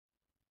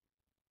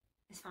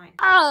It's fine.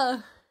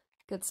 Ah!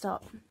 Good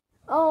stop.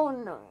 Oh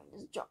no, I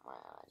just dropped my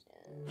eyes.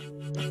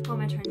 What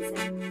am I trying to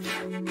say?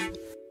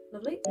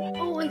 Lovely.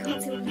 Oh, I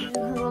can't see what I'm doing.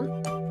 Hold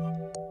on.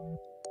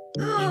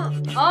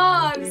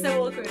 Oh, I'm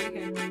so awkward.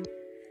 Okay.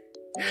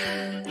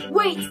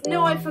 Wait,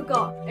 no, I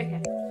forgot.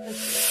 Okay.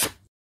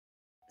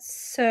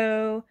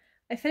 So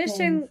I finished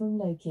doing. From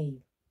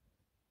Loki.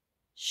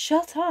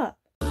 Shut up.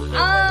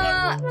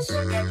 Ah! My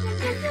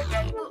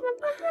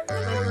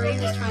brain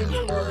is trying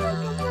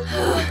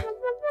to.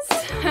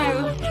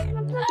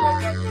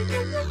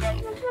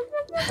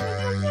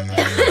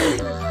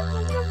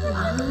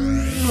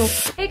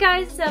 Hey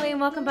guys, it's Ellie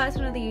and welcome back to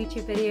another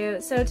YouTube video.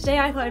 So today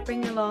I thought I'd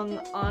bring you along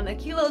on a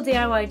cute little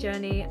DIY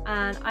journey,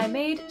 and I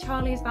made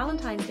Charlie's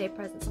Valentine's Day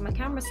present, so my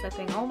camera's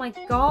slipping. Oh my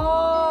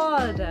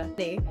god!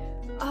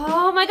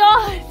 Oh my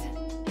god!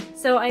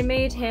 So I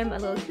made him a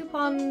little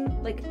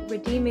coupon, like,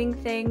 redeeming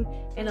thing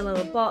in a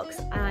little box,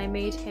 and I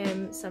made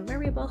him some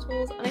Mary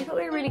bottles, and I thought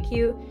they were really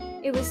cute.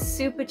 It was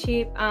super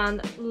cheap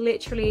and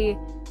literally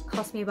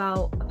cost me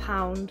about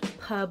 £1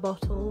 per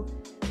bottle,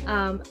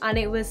 and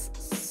it was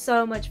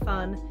so much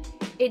fun.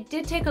 It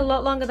did take a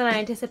lot longer than I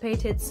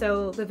anticipated,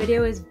 so the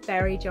video is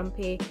very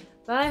jumpy,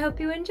 but I hope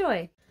you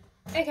enjoy.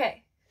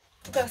 Okay,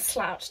 I've got to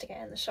slouch to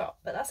get in the shot,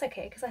 but that's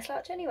okay because I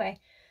slouch anyway.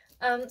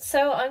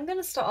 So I'm going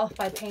to start off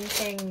by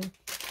painting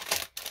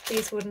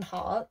these wooden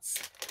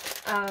hearts.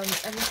 I'm going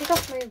to take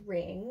off my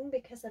ring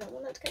because I don't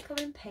want it to get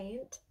covered in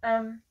paint.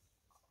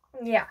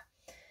 Yeah,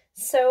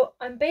 so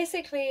I'm going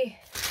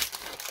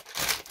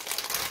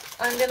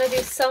to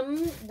do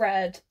some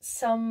red,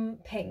 some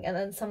pink, and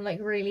then some like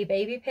really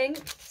baby pink.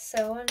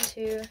 So 1,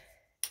 2,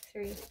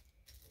 3. I'm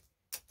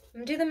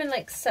going to do them in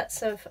like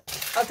sets of,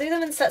 I'll do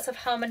them in sets of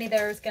how many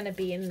there is going to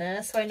be in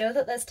there. So I know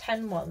that there's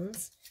 10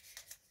 ones.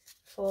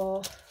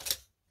 4,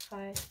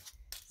 5,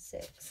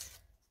 6,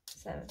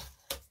 7,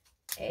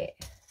 8,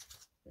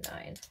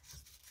 9,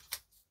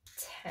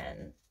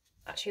 10.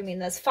 Actually, I mean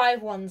there's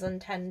 5 ones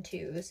and 10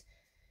 twos,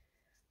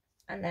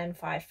 and then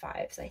 5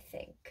 fives, I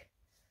think.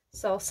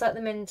 So I'll set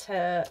them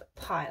into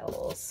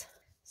piles.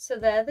 So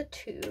they're the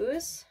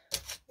twos.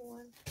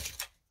 1,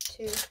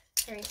 2,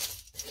 3,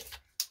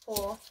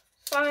 4,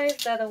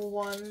 5. They're the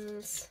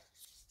ones.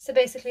 So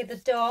basically, the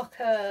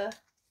darker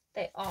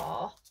they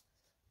are,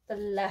 the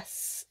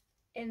less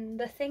in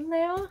the thing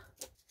they are.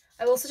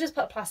 I've also just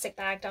put a plastic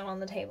bag down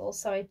on the table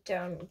so I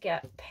don't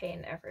get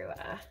paint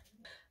everywhere.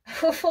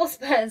 4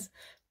 spares,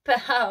 but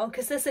how?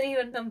 Because there's an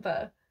even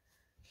number.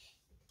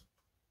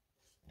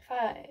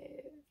 5,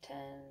 10,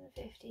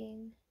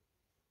 15,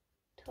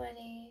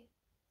 20,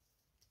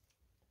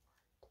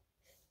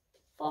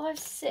 4, 5,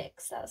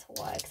 6. That's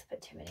why, because I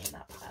put too many in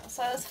that pile.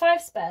 So there's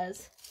 5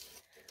 spares,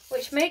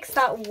 which makes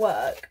that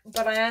work,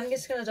 but I am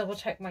just going to double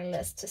check my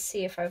list to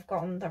see if I've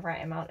gotten the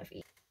right amount of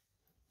each.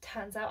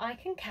 Turns out I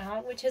can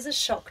count, which is a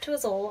shock to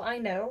us all, I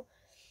know.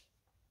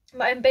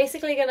 But I'm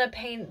basically going to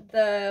paint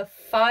the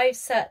 5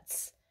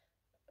 sets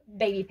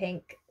baby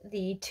pink,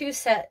 the 2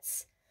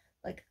 sets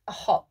like a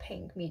hot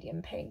pink,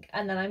 medium pink,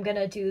 and then I'm going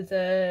to do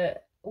the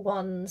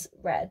ones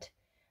red,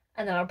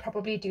 and then I'll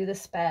probably do the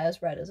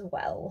spares red as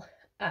well,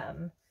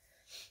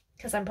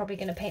 because I'm probably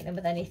going to paint them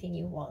with anything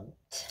you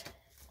want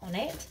on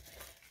it.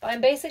 But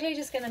I'm basically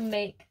just going to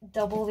make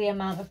double the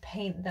amount of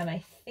paint than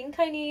I think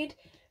I need,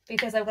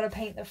 because I've got to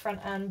paint the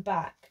front and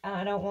back, and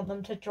I don't want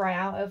them to dry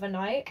out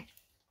overnight,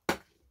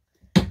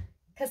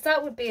 because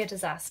that would be a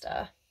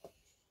disaster.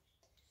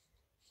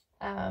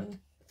 And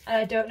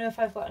I don't know if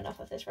I've got enough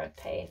of this red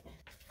paint.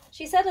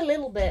 She said a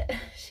little bit.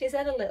 She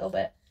said a little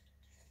bit.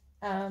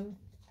 So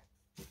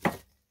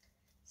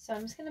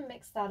I'm just going to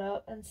mix that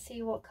up and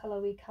see what colour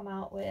we come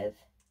out with.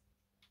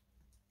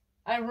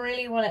 I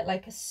really want it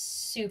like a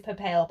super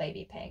pale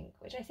baby pink,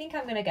 which I think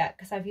I'm going to get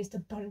because I've used a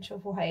bunch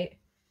of white.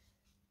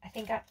 I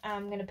think I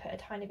am going to put a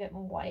tiny bit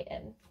more white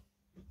in.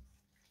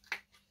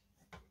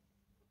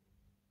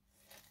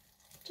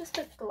 Just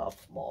a glove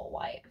more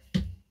white.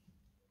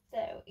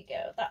 There we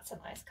go. That's a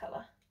nice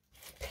colour.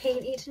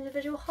 Paint each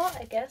individual heart,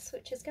 I guess,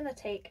 which is going to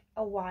take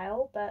a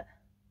while, but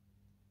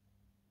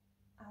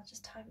I'll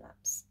just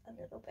time-lapse a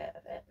little bit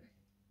of it.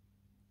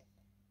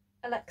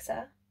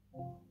 Alexa,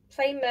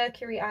 play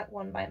Mercury Act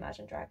 1 by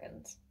Imagine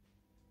Dragons.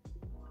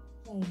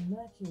 Play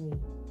Mercury,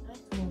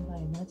 Act 1 by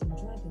Imagine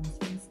Dragons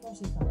from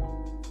Spotify.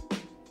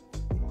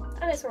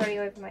 And it's already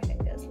over my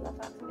fingers. Love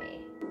that for me.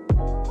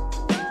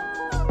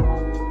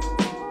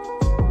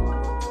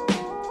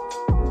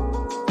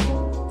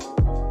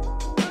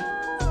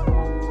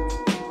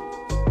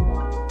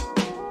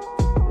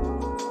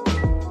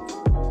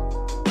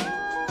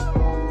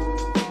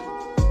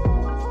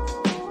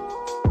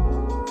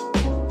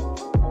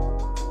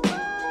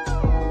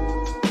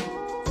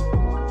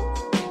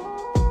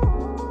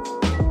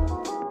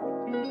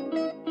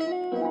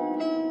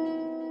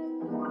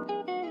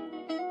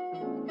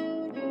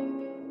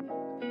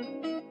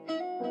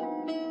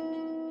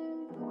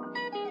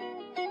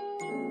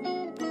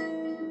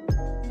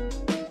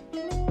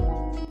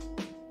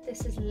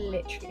 This is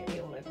literally going to be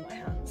all over my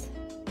hands.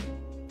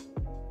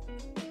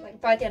 Like,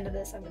 by the end of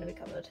this, I'm going to be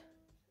covered.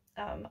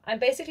 I'm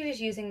basically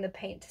just using the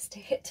paint to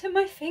stick it to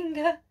my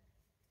finger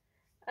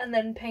and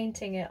then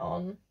painting it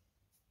on.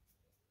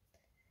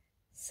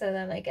 So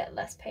then I get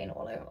less paint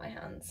all over my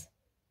hands.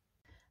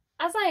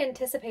 As I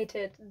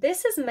anticipated,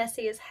 this is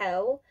messy as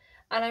hell,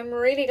 and I'm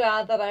really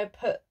glad that I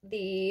put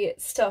the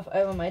stuff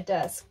over my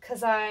desk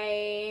because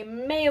I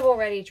may have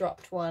already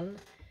dropped one,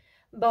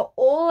 but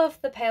all of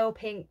the pale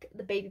pink,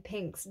 the baby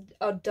pinks,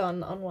 are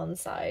done on one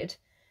side.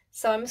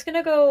 So I'm just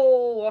gonna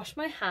go wash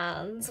my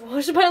hands,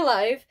 wash my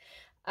life,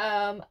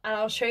 and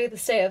I'll show you the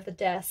state of the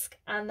desk,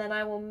 and then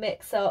I will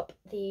mix up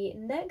the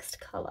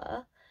next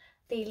colour,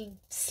 the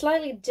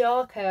slightly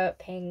darker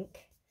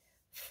pink,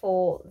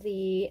 for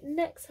the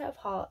next set of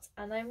hearts,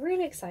 and I'm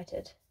really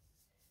excited.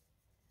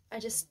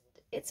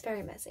 It's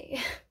very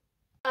messy.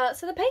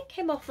 So the paint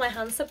came off my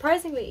hands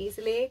surprisingly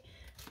easily,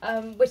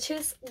 which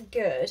is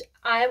good.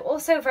 I'm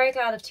also very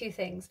glad of two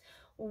things.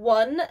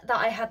 One, that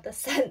I had the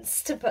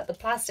sense to put the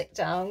plastic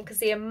down, because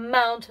the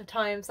amount of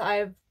times that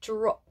I've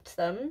dropped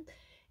them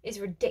is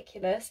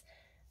ridiculous.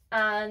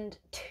 And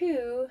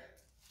two,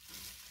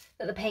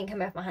 that the paint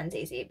came off my hands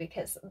easy,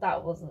 because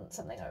that wasn't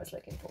something I was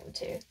looking forward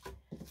to.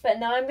 But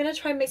now I'm going to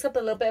try and mix up a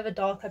little bit of a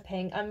darker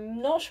pink.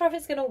 I'm not sure if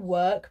it's going to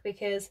work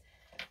because,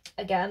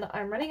 again,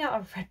 I'm running out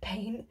of red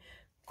paint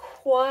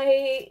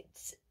quite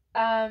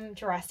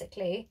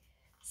drastically.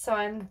 So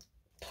I'm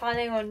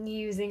planning on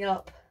using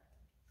up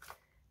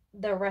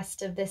the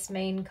rest of this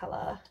main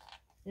colour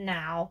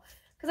now,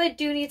 because I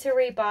do need to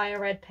rebuy a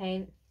red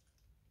paint.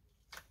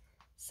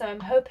 So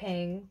I'm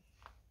hoping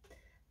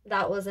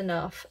that was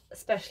enough,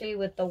 especially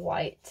with the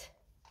white,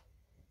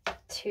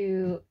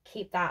 to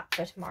keep that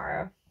for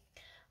tomorrow.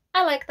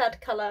 I like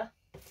that colour.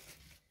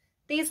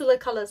 These are the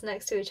colours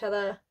next to each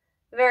other.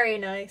 Very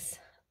nice.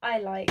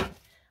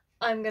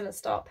 I'm gonna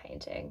start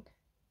painting.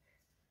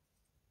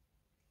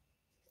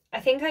 I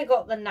think I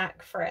got the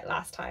knack for it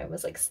last time,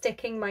 was like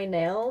sticking my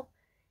nail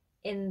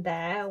in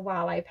there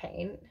while I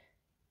paint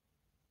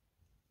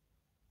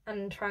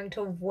and trying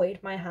to avoid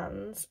my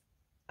hands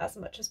as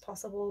much as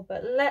possible,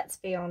 but let's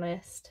be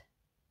honest,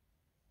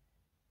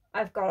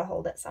 I've got to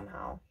hold it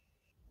somehow.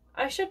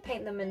 I should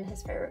paint them in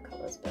his favourite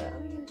colours, but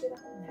I'm going to do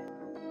that now.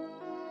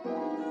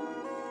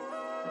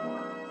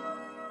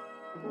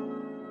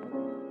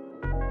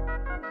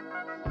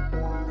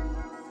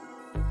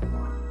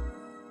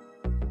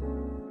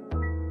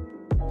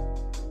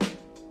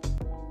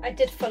 I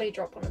did fully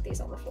drop one of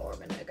these on the floor a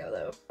minute ago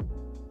though,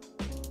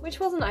 which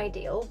wasn't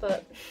ideal,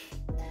 but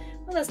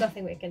well, there's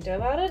nothing we can do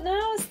about it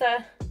now, is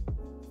there?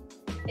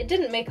 It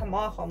didn't make a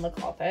mark on the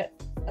carpet,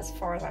 as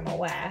far as I'm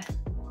aware.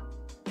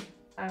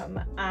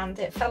 And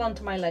it fell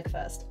onto my leg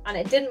first, and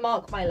it didn't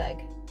mark my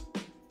leg.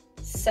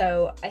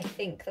 So I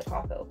think the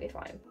carpet will be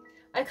fine.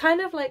 I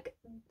kind of like,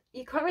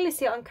 you can't really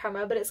see it on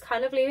camera, but it's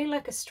kind of leaving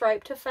like a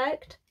striped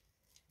effect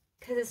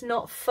because it's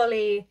not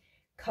fully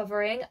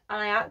covering, and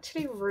I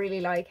actually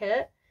really like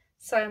it.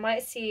 So I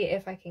might see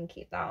if I can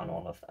keep that on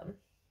all of them,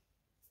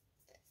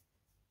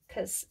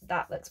 because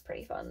that looks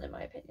pretty fun in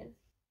my opinion.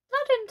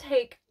 That didn't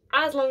take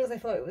as long as I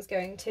thought it was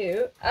going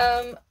to.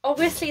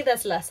 Obviously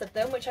there's less of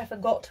them, which I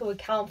forgot to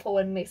account for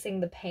when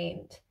mixing the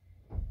paint.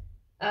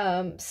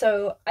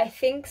 So I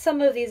think some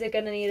of these are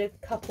going to need a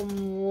couple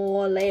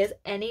more layers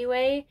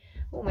anyway.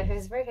 Oh, my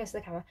face is very close to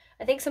the camera.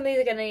 I think some of these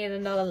are going to need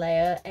another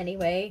layer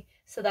anyway,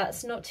 so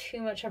that's not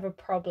too much of a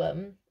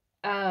problem.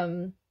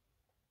 But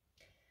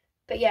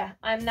yeah,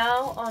 I'm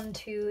now on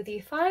to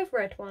the 5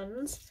 red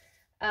ones.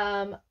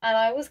 And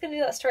I was going to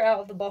do that straight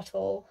out of the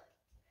bottle,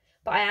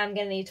 but I am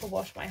going to need to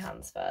wash my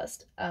hands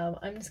first.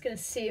 I'm just going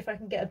to see if I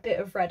can get a bit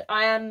of red.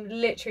 I am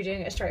literally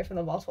doing it straight from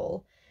the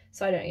bottle,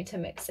 so I don't need to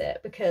mix it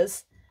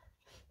because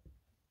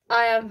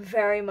I am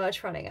very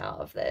much running out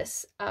of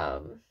this.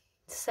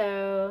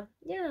 So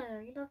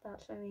yeah, you love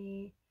that for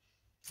me.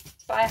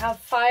 But I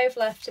have 5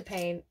 left to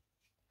paint,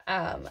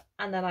 and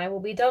then I will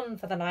be done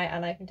for the night,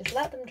 and I can just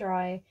let them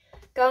dry,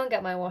 go and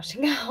get my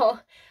washing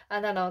out,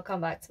 and then I'll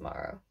come back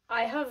tomorrow.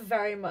 I have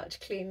very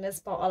much cleaned this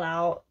bottle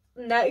out.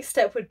 Next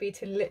step would be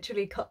to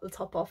literally cut the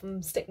top off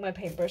and stick my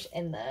paintbrush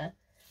in there.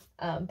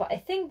 But I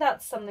think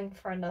that's something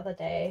for another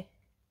day.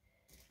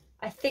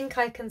 I think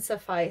I can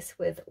suffice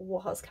with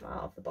what has come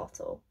out of the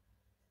bottle.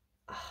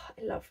 Oh,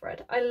 I love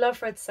red. I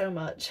love red so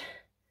much.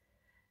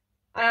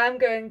 I am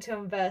going to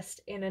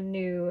invest in a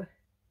new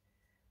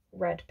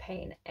red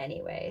paint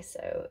anyway,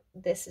 so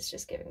this is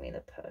just giving me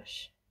the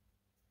push.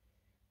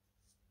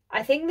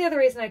 I think the other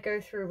reason I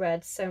go through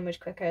red so much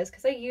quicker is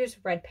because I use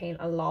red paint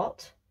a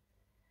lot.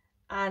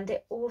 And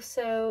it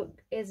also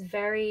is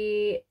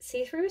very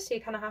see-through, so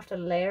you kind of have to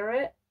layer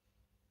it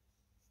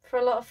for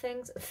a lot of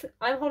things.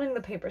 I'm holding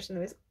the paintbrush in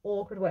this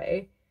awkward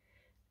way.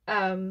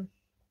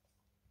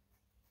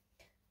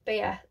 But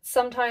yeah,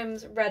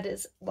 sometimes red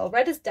is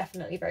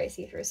definitely very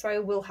see-through, so I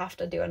will have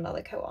to do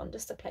another coat on,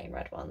 just the plain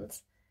red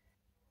ones.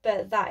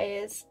 But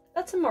that's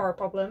a tomorrow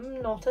problem,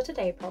 not a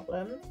today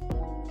problem.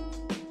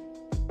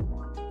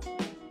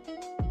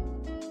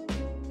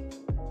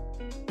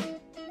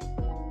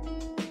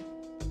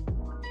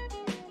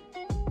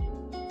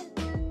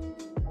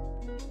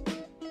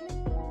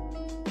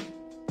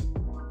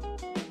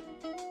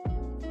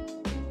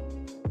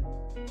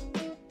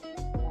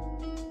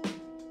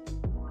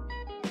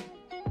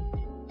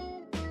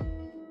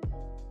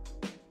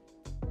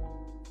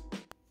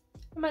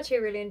 I'm actually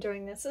really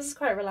enjoying this. This is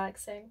quite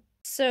relaxing.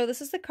 So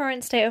this is the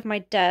current state of my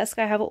desk.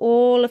 I have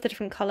all of the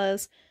different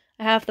colours.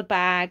 I have the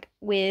bag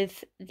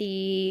with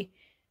the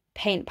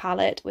paint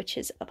palette, which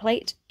is a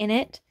plate in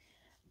it.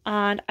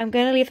 And I'm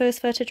going to leave those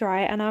for to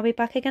dry and I'll be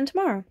back again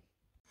tomorrow.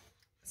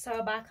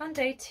 So back on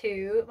day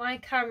 2, my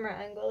camera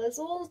angle is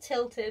all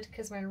tilted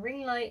because my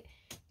ring light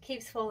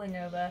keeps falling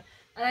over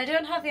and I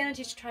don't have the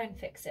energy to try and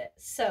fix it.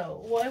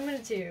 So what I'm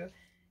going to do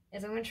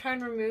is I'm going to try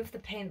and remove the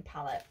paint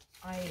palette,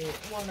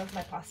 one of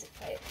my plastic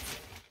plates.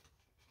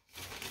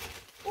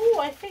 Oh,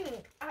 I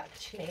think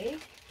actually,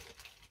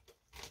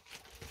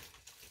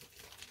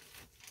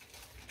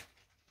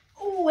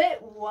 oh,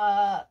 it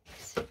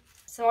worked.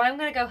 So I'm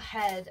going to go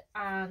ahead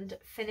and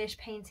finish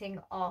painting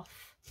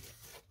off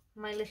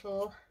my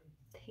little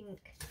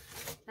pink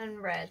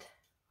and red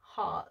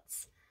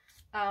hearts.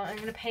 I'm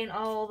going to paint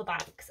all the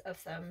backs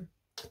of them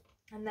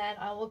and then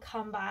I will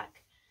come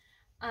back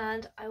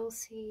and I will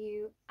see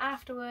you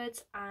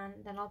afterwards and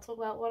then I'll talk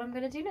about what I'm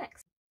going to do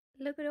next.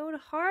 Look at all the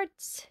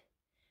hearts.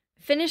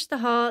 Finished the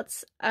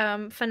hearts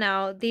for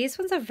now. These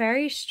ones are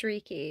very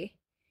streaky,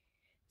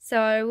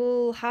 so I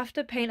will have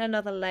to paint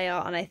another layer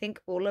on I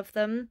think all of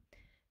them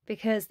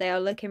because they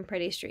are looking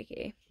pretty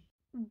streaky.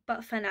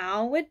 But for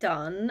now we're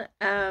done.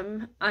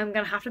 I'm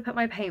gonna have to put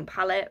my paint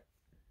palette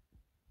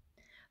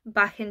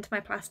back into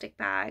my plastic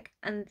bag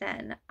and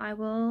then I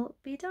will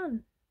be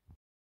done.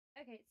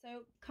 Okay,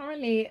 so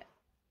currently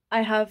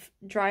I have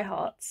dry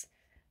hearts,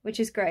 which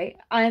is great.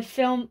 I've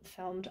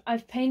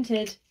I've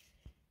painted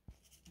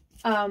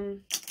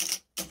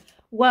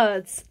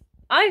words.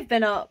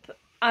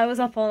 I was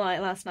up all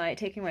night last night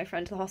taking my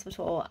friend to the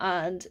hospital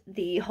and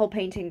the whole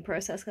painting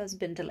process has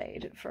been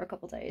delayed for a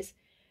couple days.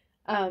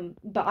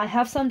 But I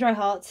have some dry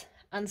hearts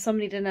and some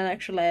needed an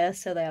extra layer,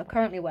 so they are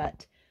currently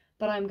wet.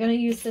 But I'm going to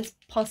use this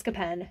Posca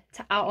pen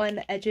to outline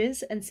the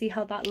edges and see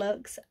how that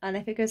looks. And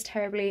if it goes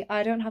terribly,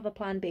 I don't have a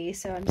plan B,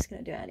 so I'm just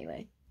going to do it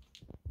anyway.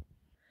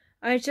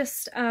 I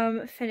just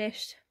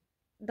finished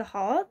the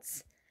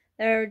hearts.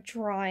 They're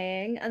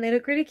drying and they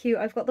look really cute.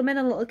 I've got them in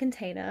a little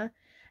container.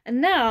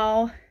 And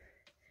now,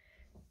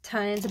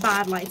 turn into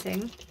bad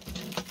lighting.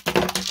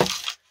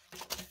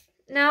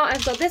 Now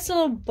I've got this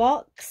little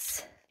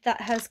box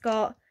that has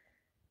got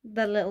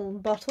the little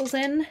bottles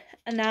in.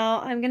 And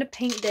now I'm going to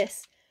paint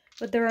this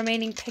with the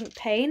remaining pink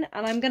paint.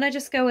 And I'm going to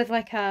just go with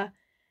like a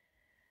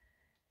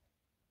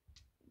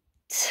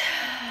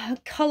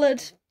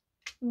coloured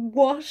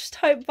wash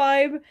type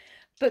vibe.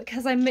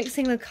 Because I'm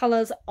mixing the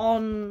colours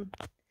on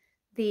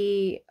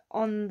the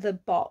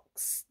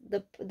box,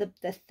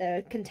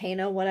 the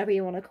container, whatever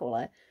you want to call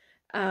it.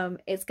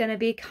 It's going to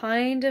be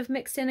kind of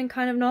mixed in and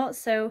kind of not,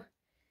 so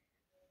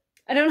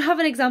I don't have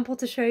an example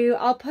to show you.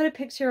 I'll put a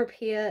picture up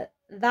here.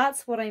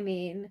 That's what I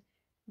mean,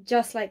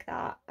 just like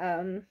that.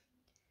 But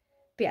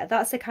yeah,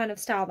 that's the kind of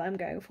style that I'm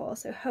going for,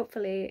 so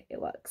hopefully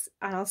it works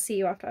and I'll see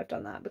you after I've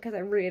done that because I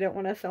really don't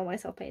want to film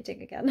myself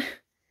painting again.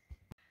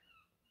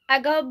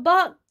 I got a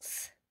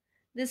box.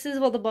 This is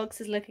what the box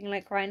is looking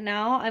like right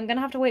now. I'm going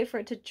to have to wait for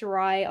it to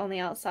dry on the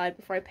outside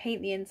before I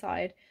paint the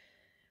inside.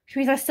 Which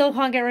means I still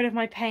can't get rid of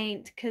my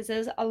paint because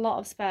there's a lot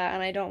of spare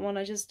and I don't want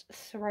to just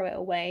throw it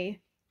away.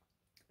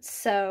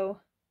 So,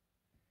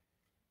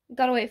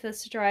 gotta wait for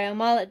this to dry. And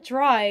while it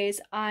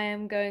dries, I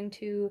am going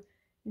to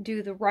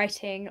do the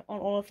writing on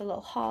all of the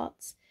little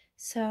hearts.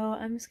 So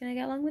I'm just going to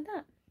get along with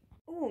that.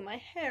 Oh, my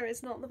hair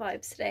is not the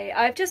vibes today.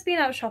 I've just been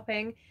out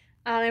shopping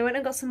and I went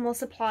and got some more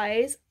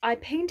supplies. I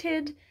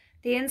painted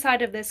the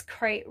inside of this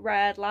crate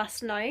red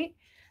last night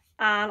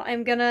and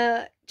I'm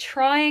gonna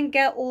try and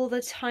get all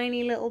the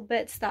tiny little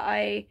bits that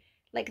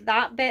like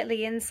that bit,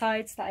 the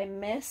insides that I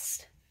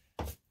missed,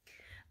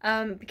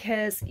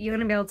 because you're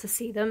gonna be able to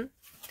see them.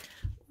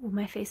 Oh,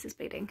 my face is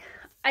bleeding.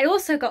 I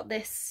also got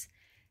this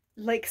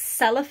like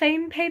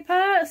cellophane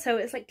paper, so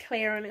it's like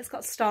clear and it's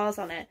got stars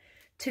on it,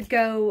 to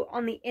go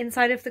on the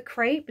inside of the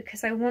crate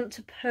because I want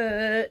to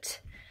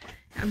put,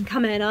 I'm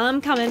coming.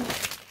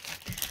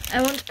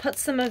 I want to put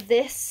some of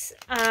this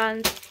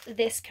and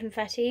this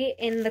confetti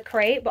in the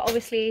crate, but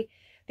obviously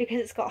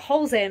because it's got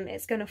holes in,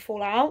 it's going to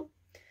fall out.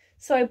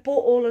 So I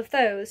bought all of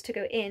those to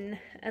go in,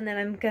 and then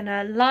I'm going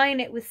to line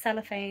it with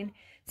cellophane,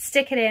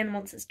 stick it in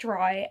once it's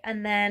dry,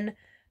 and then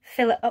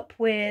fill it up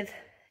with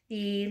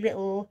the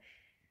little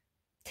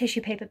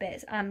tissue paper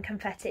bits and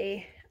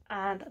confetti,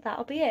 and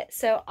that'll be it.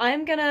 So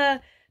I'm going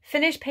to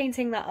finish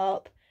painting that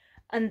up,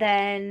 and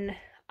then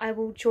I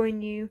will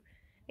join you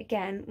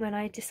again when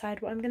I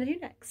decide what I'm going to do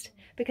next,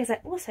 because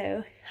I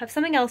also have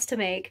something else to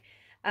make,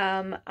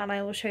 and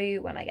I will show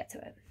you when I get to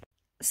it.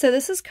 So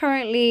this is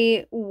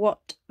currently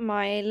what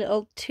my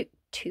little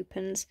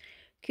coupons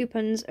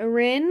are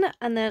in,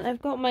 and then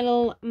I've got my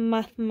little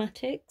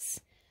mathematics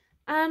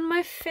and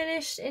my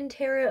finished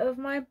interior of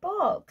my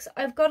box.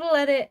 I've got to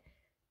let it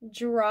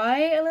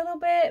dry a little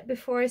bit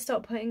before I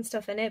start putting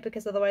stuff in it,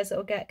 because otherwise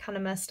it'll get kind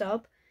of messed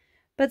up.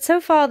 But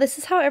so far this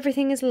is how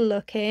everything is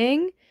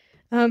looking.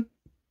 I'm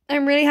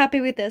really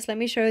happy with this. Let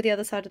me show you the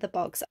other side of the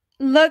box.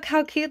 Look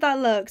how cute that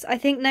looks. I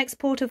think next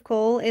port of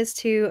call is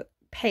to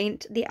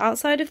paint the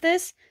outside of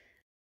this.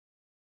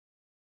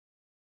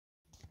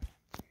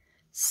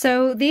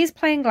 So these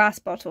plain glass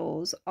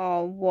bottles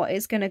are what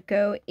is going to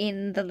go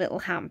in the little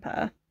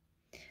hamper.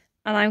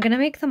 And I'm going to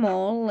make them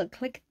all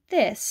look like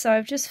this. So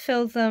I've just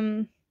filled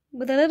them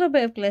with a little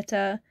bit of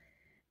glitter.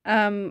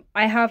 I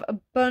have a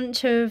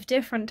bunch of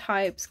different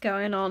types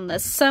going on.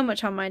 There's so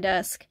much on my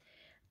desk.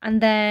 And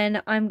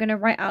then I'm going to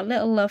write out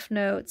little love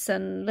notes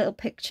and little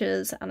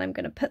pictures. And I'm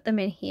going to put them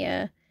in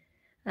here.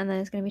 And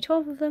there's going to be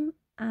 12 of them.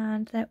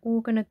 And they're all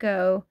going to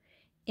go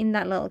in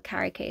that little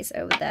carry case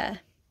over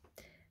there.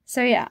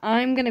 So yeah,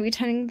 I'm going to be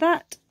turning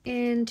that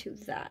into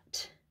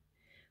that.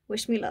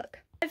 Wish me luck.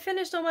 I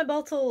finished all my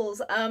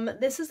bottles.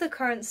 This is the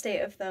current state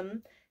of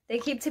them. They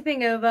keep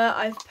tipping over.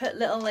 I've put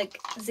little like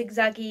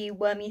zigzaggy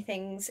wormy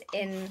things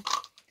in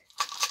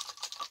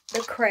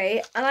the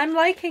crate and I'm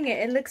liking it.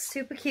 It looks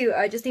super cute.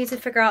 I just need to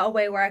figure out a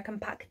way where I can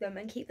pack them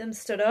and keep them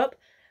stood up.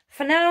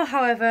 For now,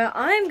 however,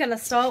 I'm going to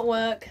start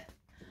work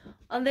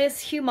on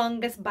this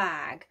humongous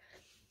bag.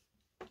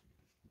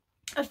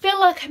 I feel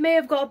like I may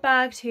have got a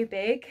bag too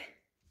big.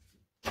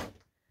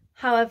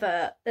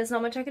 However, there's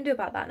not much I can do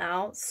about that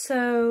now,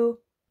 so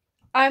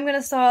I'm going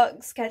to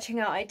start sketching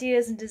out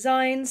ideas and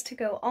designs to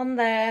go on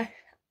there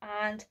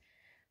and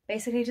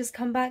basically just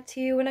come back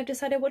to you when I've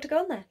decided what to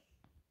go on there.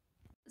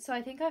 So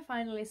I think I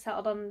finally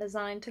settled on a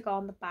design to go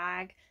on the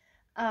bag.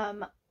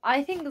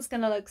 I think it's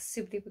going to look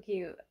super duper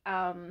cute.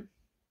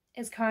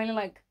 It's currently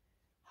like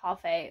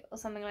 8:30 or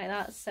something like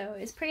that, so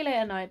it's pretty late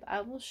at night, but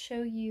I will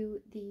show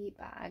you the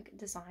bag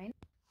design.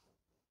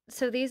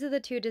 So these are the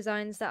two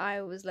designs that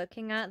I was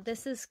looking at.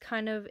 This is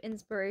kind of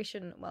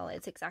inspiration, well,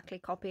 it's exactly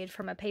copied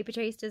from a paper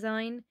chase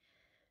design.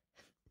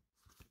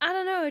 I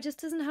don't know, it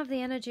just doesn't have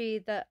the energy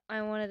that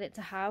I wanted it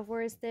to have,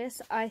 whereas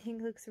this I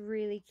think looks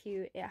really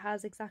cute. It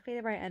has exactly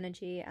the right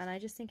energy and I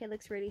just think it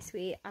looks really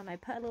sweet, and I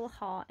put a little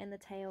heart in the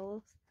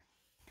tails.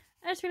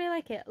 I just really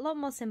like it. A lot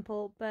more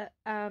simple, but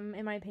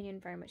in my opinion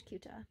very much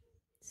cuter.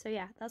 So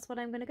yeah, that's what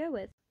I'm going to go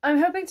with. I'm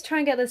hoping to try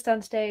and get this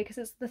done today because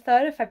it's the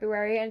 3rd of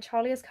February and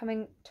Charlie is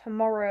coming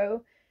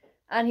tomorrow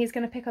and he's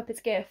going to pick up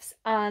his gifts.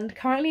 And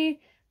currently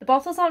the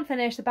bottles aren't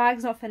finished, the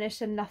bag's not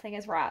finished, and nothing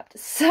is wrapped.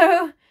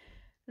 So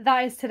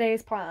that is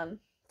today's plan,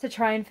 to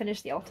try and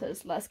finish the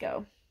otters. Let's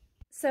go.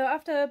 So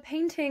after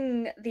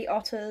painting the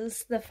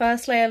otters, the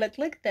first layer looked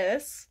like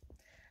this.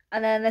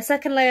 And then the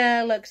second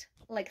layer looked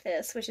like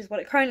this, which is what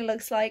it currently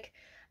looks like.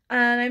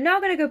 And I'm now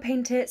going to go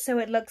paint it so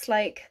it looks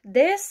like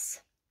this.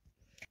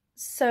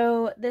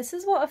 So this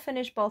is what a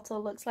finished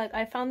bottle looks like.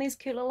 I found these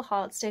cute little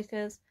heart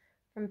stickers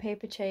from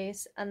Paper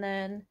Chase, and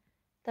then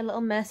the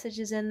little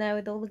messages in there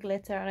with all the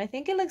glitter, and I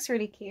think it looks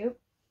really cute.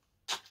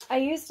 I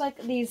used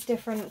like these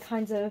different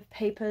kinds of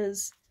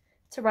papers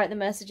to write the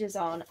messages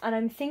on, and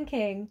I'm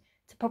thinking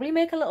to probably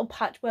make a little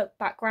patchwork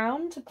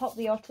background to pop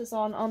the otters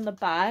on the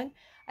bag.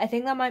 I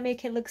think that might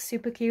make it look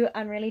super cute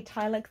and really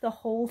tie like the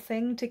whole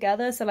thing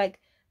together, so like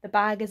the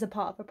bag is a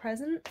part of a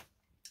present.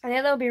 I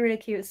think that would be really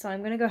cute, so I'm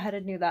going to go ahead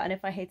and do that, and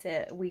if I hate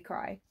it, we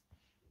cry.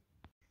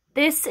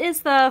 This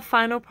is the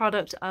final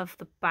product of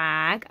the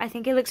bag. I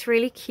think it looks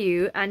really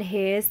cute, and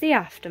here's the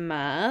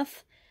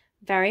aftermath.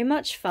 Very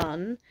much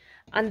fun.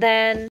 And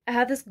then I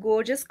have this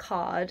gorgeous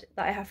card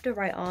that I have to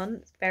write on.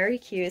 It's very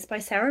cute. It's by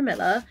Sarah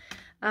Miller.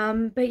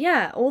 But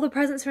yeah, all the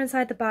presents are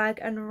inside the bag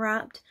and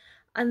wrapped.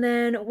 And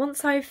then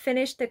once I've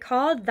finished the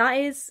card, that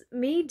is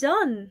me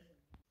done.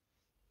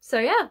 So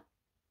yeah,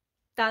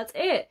 that's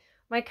it.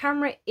 My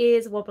camera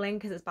is wobbling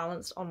because it's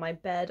balanced on my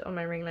bed on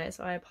my ring light,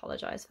 so I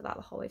apologise for that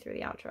the whole way through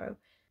the outro.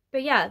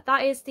 But yeah,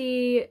 that is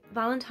the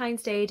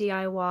Valentine's Day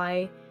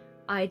DIY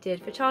I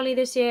did for Charlie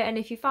this year, and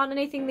if you found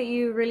anything that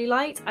you really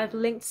liked, I've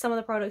linked some of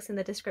the products in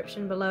the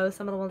description below,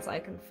 some of the ones that I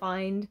can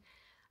find.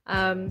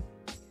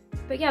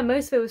 But yeah,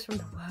 most of it was from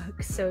the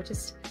work, so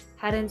just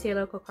head into your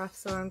local craft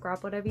store and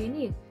grab whatever you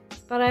need.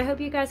 But I hope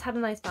you guys had a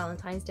nice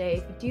Valentine's Day.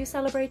 If you do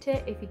celebrate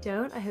it, if you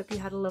don't, I hope you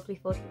had a lovely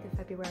 14th of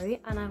February,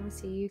 and I will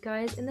see you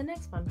guys in the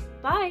next one.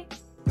 Bye!